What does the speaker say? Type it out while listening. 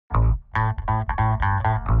A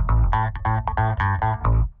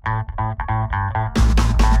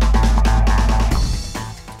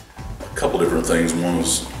couple different things. One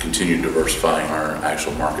was continue diversifying our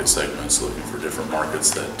actual market segments, looking for different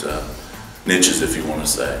markets that niches, if you want to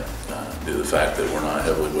say, due to the fact that we're not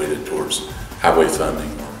heavily weighted towards highway funding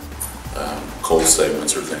or coal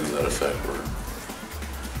segments or things of that effect. We're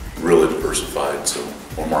really diversified, so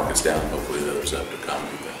more markets down, hopefully the others have to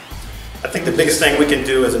accommodate that. I think the biggest thing we can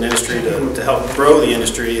do as an industry to help grow the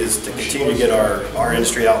industry is to continue to get our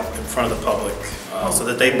industry out in front of the public so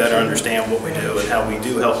that they better understand what we do and how we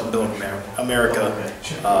do help build America.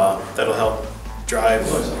 That'll help drive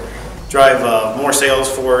more sales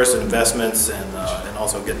for us and investments, and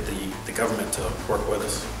also get the government to work with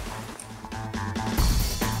us.